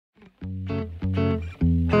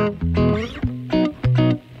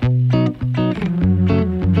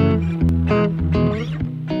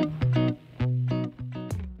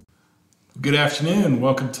Good afternoon.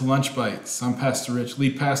 Welcome to Lunch Bites. I'm Pastor Rich,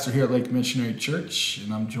 lead pastor here at Lake Missionary Church,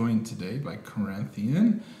 and I'm joined today by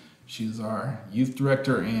Corin. She is our youth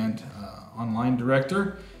director and online director.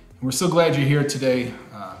 And we're so glad you're here today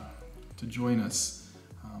to join us.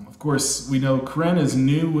 Of course, we know Corin is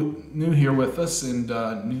new here with us and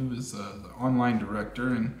new as the online director,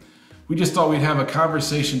 and we just thought we'd have a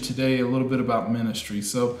conversation today a little bit about ministry.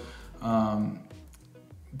 So,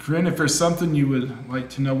 Corin, if there's something you would like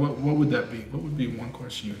to know, what would that be? What would be one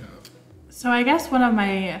question you have? So I guess one of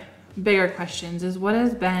my bigger questions is, what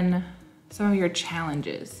has been some of your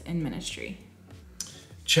challenges in ministry?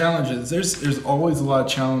 Challenges. There's always a lot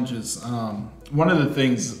of challenges. One of the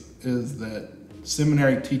things is that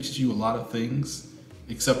seminary teaches you a lot of things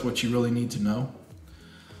except what you really need to know.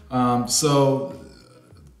 So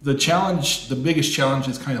the biggest challenge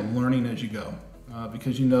is kind of learning as you go,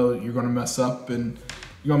 because you know you're going to mess up and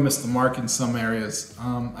you're going to miss the mark in some areas.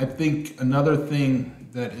 I think another thing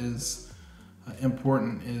that is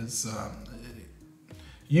important is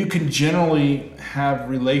you can generally have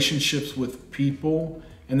relationships with people,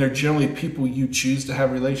 and they're generally people you choose to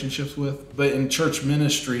have relationships with. But in church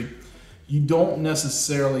ministry, you don't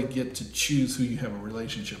necessarily get to choose who you have a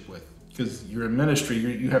relationship with, because you're in ministry,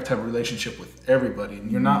 you have to have a relationship with everybody,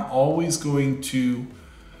 and you're not always going to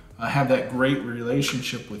have that great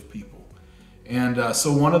relationship with people. And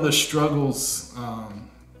so one of the struggles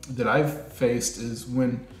that I've faced is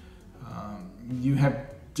when you have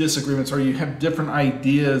disagreements or you have different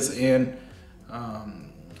ideas and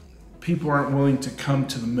people aren't willing to come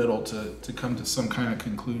to the middle to come to some kind of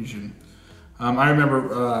conclusion. I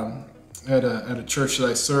remember at a church that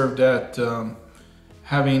I served at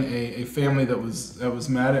having a family that was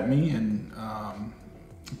mad at me, and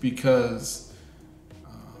because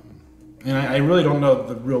and I really don't know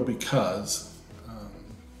the real because.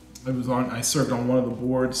 I served on one of the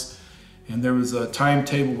boards, and there was a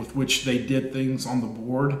timetable with which they did things on the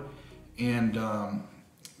board, and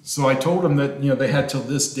so I told them that they had till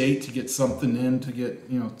this date to get something in, to get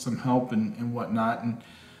some help and whatnot, and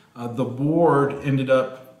the board ended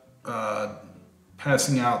up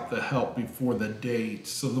passing out the help before the date.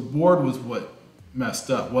 So the board was what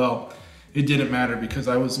messed up. Well, it didn't matter because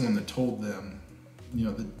I was the one that told them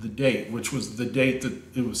the date, which was the date that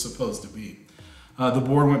it was supposed to be. The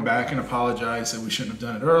board went back and apologized, said we shouldn't have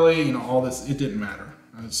done it early, all this, it didn't matter.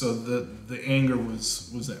 So the anger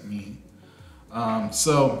was at me.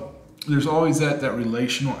 So there's always that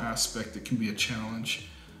relational aspect that can be a challenge.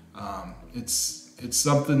 It's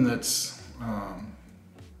something that's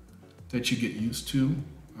that you get used to.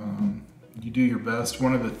 You do your best.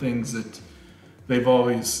 One of the things that they've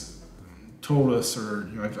always told us,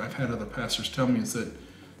 or I've had other pastors tell me, is that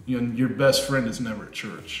your best friend is never at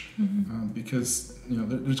church, because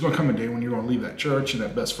there's going to come a day when you're going to leave that church, and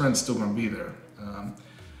that best friend's still going to be there.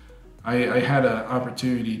 I had an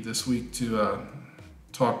opportunity this week to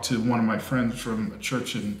talk to one of my friends from a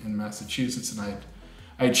church in Massachusetts, and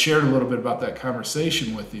I had shared a little bit about that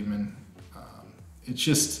conversation with him, and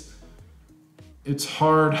it's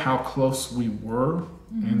hard how close we were,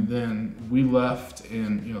 and then we left,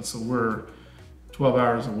 and so we're 12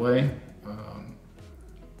 hours away.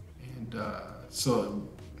 So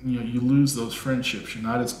you lose those friendships. You're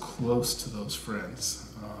not as close to those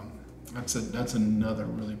friends. That's another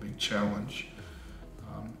really big challenge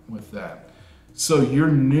with that. So you're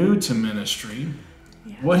new to ministry.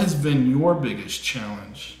 Yes. What has been your biggest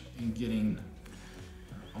challenge in getting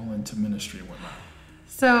all into ministry and whatnot?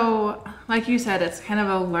 So, like you said, it's kind of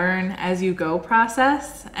a learn as you go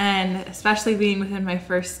process, and especially being within my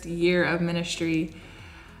first year of ministry,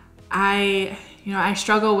 I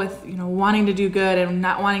struggle with, wanting to do good and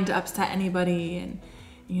not wanting to upset anybody, and,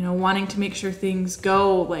 wanting to make sure things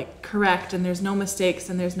go correct and there's no mistakes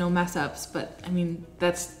and there's no mess ups. But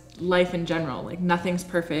that's life in general. Nothing's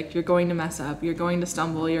perfect. You're going to mess up, you're going to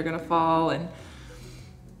stumble, you're going to fall.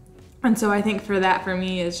 And so I think for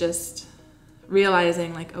me is just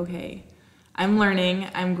realizing okay, I'm learning,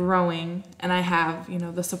 I'm growing, and I have,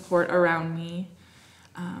 the support around me.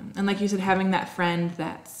 And like you said, having that friend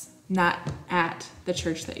that's not at the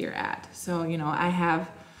church that you're at. So, I have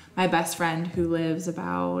my best friend who lives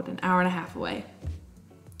about an hour and a half away.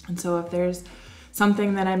 And so if there's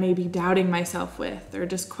something that I may be doubting myself with, or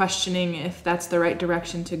just questioning if that's the right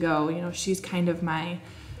direction to go, she's kind of my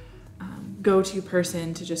go-to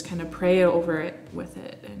person to just kind of pray over it with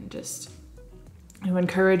it, and just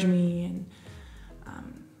encourage me,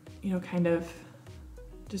 and kind of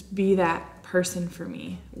just be that person for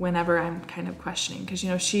me whenever I'm kind of questioning,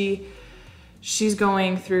 because she's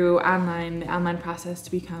going through the online process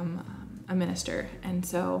to become a minister, and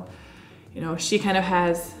so she kind of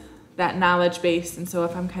has that knowledge base. And so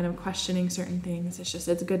if I'm kind of questioning certain things,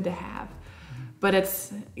 it's good to have. But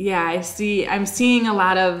I'm seeing a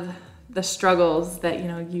lot of the struggles that,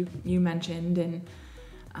 you mentioned, and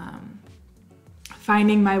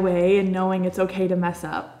finding my way and knowing it's okay to mess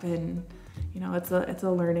up, and it's a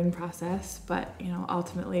learning process, but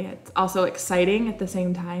ultimately it's also exciting at the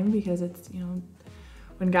same time, because it's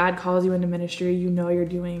when God calls you into ministry, you're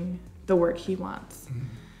doing the work He wants.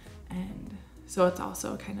 And so it's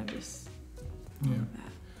also kind of just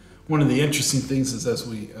that. One of the interesting things is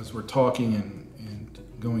as we're talking and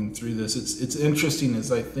going through this, it's interesting,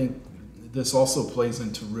 as I think this also plays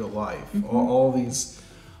into real life. All these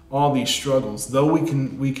struggles, though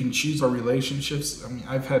we can choose our relationships. I mean,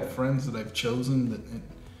 I've had friends that I've chosen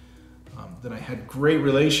that I had great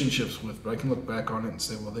relationships with, but I can look back on it and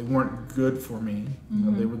say, well, they weren't good for me.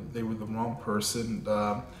 They were the wrong person.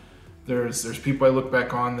 There's people I look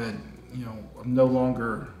back on that I'm no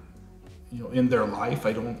longer in their life.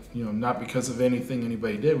 I don't not because of anything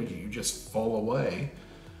anybody did. You just fall away.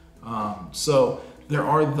 So there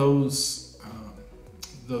are those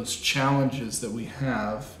challenges that we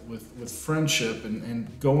have with friendship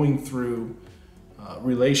and going through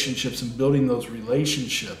relationships and building those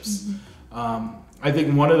relationships. I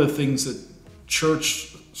think one of the things that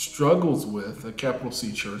church struggles with, a capital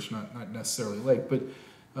C church, not necessarily Lake, but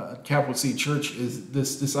capital C church, is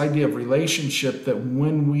this idea of relationship, that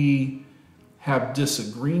when we have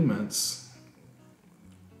disagreements,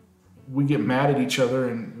 we get mad at each other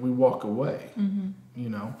and we walk away,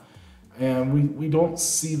 and we don't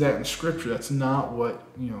see that in Scripture. That's not what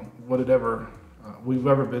we've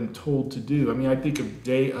ever been told to do. I mean, I think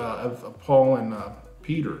of Paul and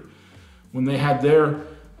Peter, when they had their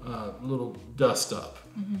little dust up.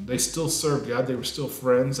 They still served God. They were still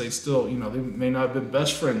friends. They still, they may not have been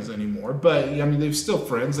best friends anymore, but I mean, they were still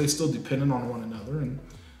friends. They still depended on one another and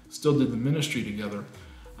still did the ministry together.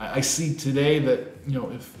 I see today that,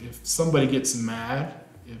 if somebody gets mad,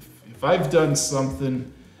 if I've done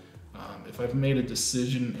something, if I've made a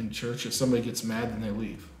decision in church, if somebody gets mad, then they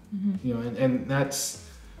leave. And that's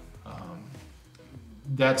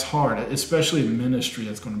hard, especially in ministry.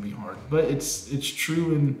 That's going to be hard. But it's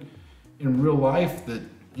true in real life that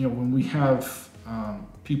when we have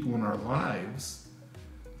people in our lives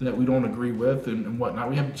that we don't agree with and whatnot,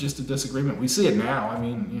 we have just a disagreement. We see it now. I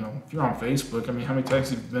mean, if you're on Facebook, I mean, how many times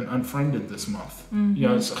have you been unfriended this month?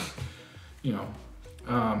 It's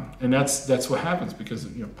and that's what happens because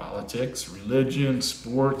of politics, religion,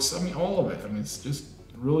 sports. I mean, all of it. I mean, it's just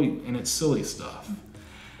really, and it's silly stuff.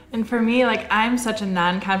 And for me, I'm such a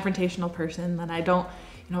non-confrontational person that I don't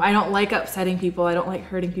like upsetting people. I don't like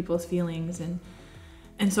hurting people's feelings.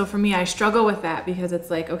 And so for me, I struggle with that, because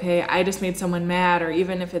it's okay, I just made someone mad, or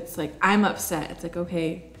even if it's I'm upset, it's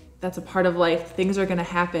okay, that's a part of life. Things are going to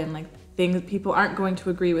happen. People aren't going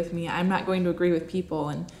to agree with me. I'm not going to agree with people.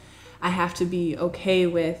 And I have to be okay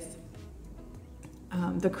with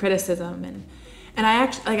the criticism. And I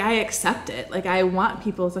actually, I accept it. I want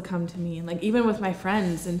people to come to me. And even with my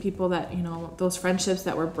friends and people that, those friendships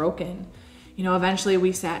that were broken, eventually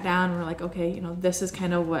we sat down and we're okay, this is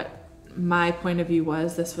kind of what my point of view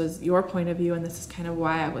was. This was your point of view, and this is kind of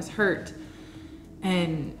why I was hurt.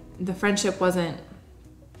 And the friendship wasn't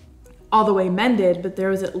all the way mended, but there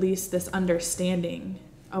was at least this understanding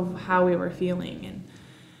of how we were feeling.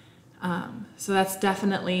 And so that's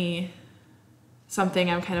definitely something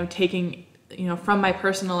I'm kind of taking from my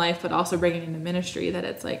personal life, but also bringing into ministry, that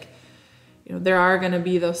it's there are going to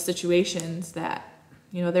be those situations that,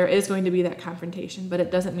 there is going to be that confrontation, but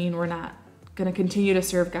it doesn't mean we're not going to continue to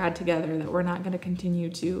serve God together, that we're not going to continue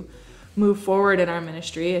to move forward in our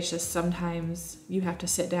ministry. It's just sometimes you have to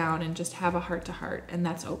sit down and just have a heart to heart, and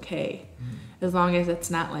that's okay. As long as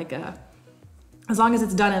it's not as long as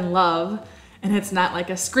it's done in love, and it's not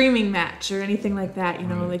a screaming match or anything like that,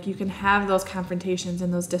 Right. You can have those confrontations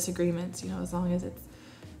and those disagreements, as long as it's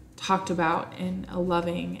talked about in a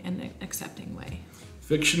loving and accepting way.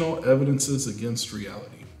 Fictional evidences against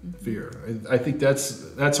reality. Fear. I think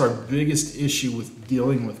that's our biggest issue with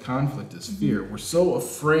dealing with conflict is fear. We're so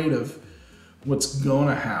afraid of what's going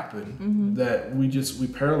to happen that we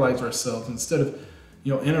paralyze ourselves. Instead of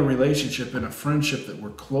in a relationship, in a friendship, that we're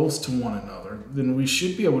close to one another, then we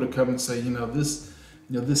should be able to come and say,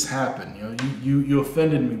 this happened. You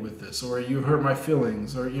offended me with this, or you hurt my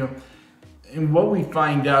feelings, or And what we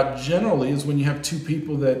find out generally is when you have two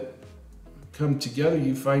people that come together,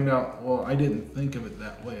 you find out, well, I didn't think of it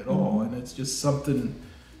that way at all, and it's just something,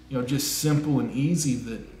 just simple and easy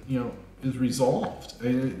that is resolved,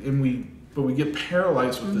 and we get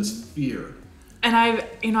paralyzed with this fear. And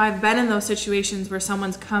I've been in those situations where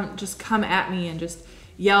someone's come at me and just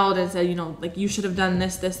yelled and said, like, you should have done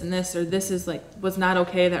this, this, and this, or this is like was not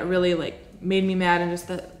okay, that really like made me mad, and just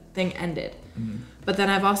that thing ended. But then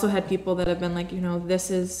I've also had people that have been like,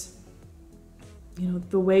 this is,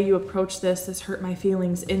 the way you approach this hurt my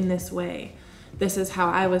feelings in this way. This is how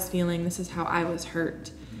I was feeling. This is how I was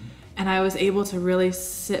hurt. And I was able to really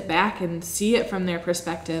sit back and see it from their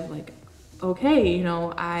perspective, like, okay,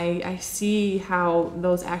 I see how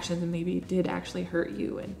those actions maybe did actually hurt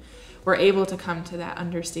you, and we're able to come to that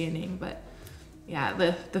understanding. But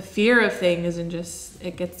yeah, the fear of things, and just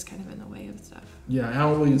it gets kind of in the way of stuff. Yeah, I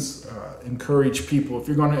always encourage people, if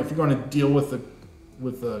you're going to deal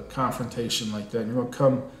with a confrontation like that, and you're going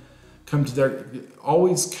to come to there,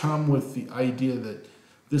 always come with the idea that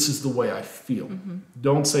this is the way I feel.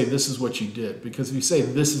 Don't say this is what you did, because if you say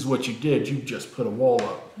this is what you did, you've just put a wall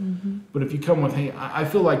up. But if you come with, hey, I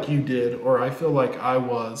feel like you did, or I feel like I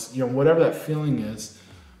was, whatever that feeling is,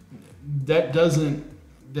 that doesn't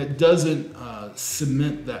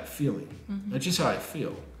cement that feeling. That's just how I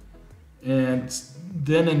feel. And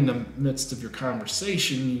then in the midst of your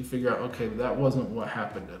conversation, you figure out, okay, that wasn't what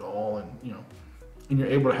happened at all, and you're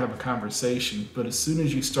able to have a conversation. But as soon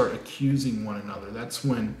as you start accusing one another, that's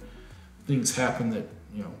when things happen that,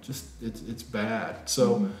 just it's bad.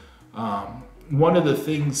 So one of the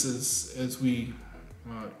things is, as we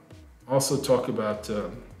also talk about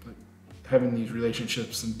having these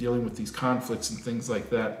relationships and dealing with these conflicts and things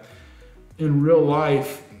like that, in real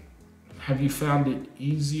life, have you found it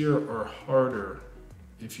easier or harder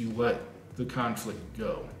if you let the conflict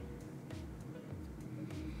go?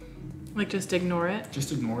 Like, just ignore it?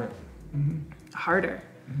 Just ignore it. Harder.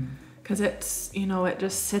 Because it's, it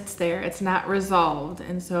just sits there. It's not resolved.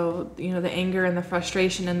 And so, the anger and the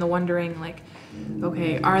frustration and the wondering, like,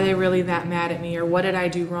 okay, are they really that mad at me? Or what did I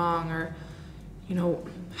do wrong? Or,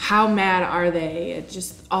 how mad are they? It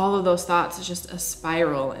just, all of those thoughts is just a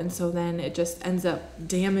spiral. And so then it just ends up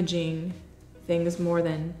damaging things more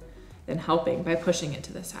than helping by pushing it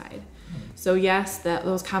to the side. So yes,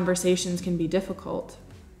 those conversations can be difficult.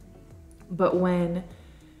 But when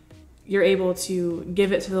you're able to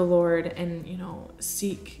give it to the Lord and,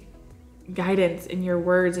 seek guidance in your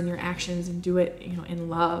words and your actions, and do it, in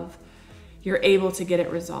love, you're able to get it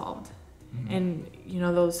resolved. And,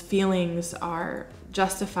 those feelings are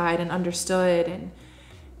justified and understood,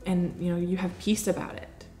 and you have peace about it.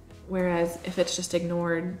 Whereas if it's just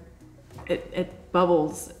ignored, it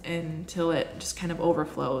bubbles until it just kind of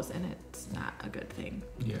overflows, and it's not a good thing.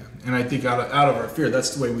 Yeah, and I think out of our fear,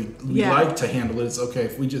 that's the way we like to handle it. It's okay,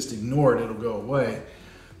 if we just ignore it, it'll go away,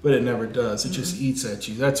 but it never does. It just eats at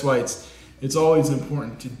you. That's why it's always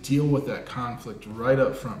important to deal with that conflict right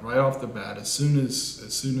up front, right off the bat. As soon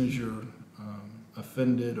as you're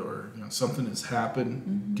offended, or something has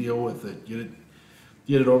happened, deal with it.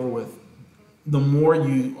 Get it over with. The more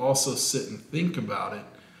you also sit and think about it,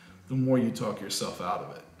 the more you talk yourself out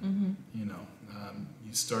of it.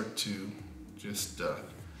 You start to just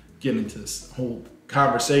get into this whole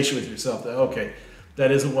conversation with yourself that, okay,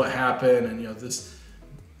 that isn't what happened, and this,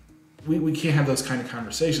 we can't have those kind of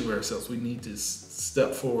conversations with ourselves. We need to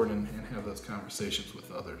step forward and have those conversations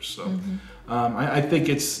with others. So I think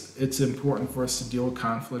it's important for us to deal with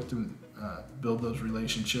conflict and build those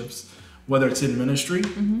relationships, whether it's in ministry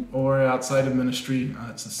or outside of ministry.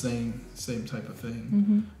 It's the same type of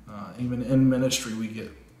thing. Even in ministry, we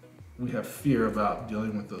have fear about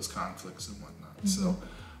dealing with those conflicts and whatnot. So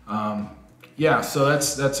so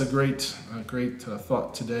that's a great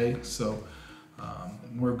thought today. So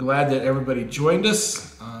we're glad that everybody joined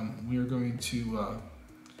us. We are going to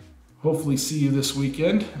hopefully see you this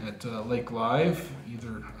weekend at Lake Live,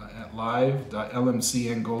 either at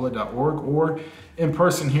live.lmcangola.org or in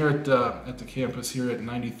person here at the campus here at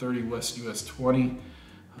 9030 West US 20.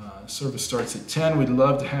 Service starts at 10. We'd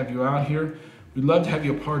love to have you out here. We'd love to have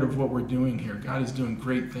you a part of what we're doing here. God is doing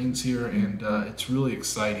great things here, and it's really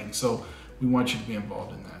exciting. So we want you to be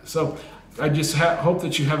involved in that. So I just hope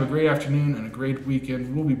that you have a great afternoon and a great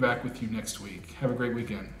weekend. We'll be back with you next week. Have a great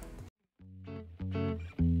weekend.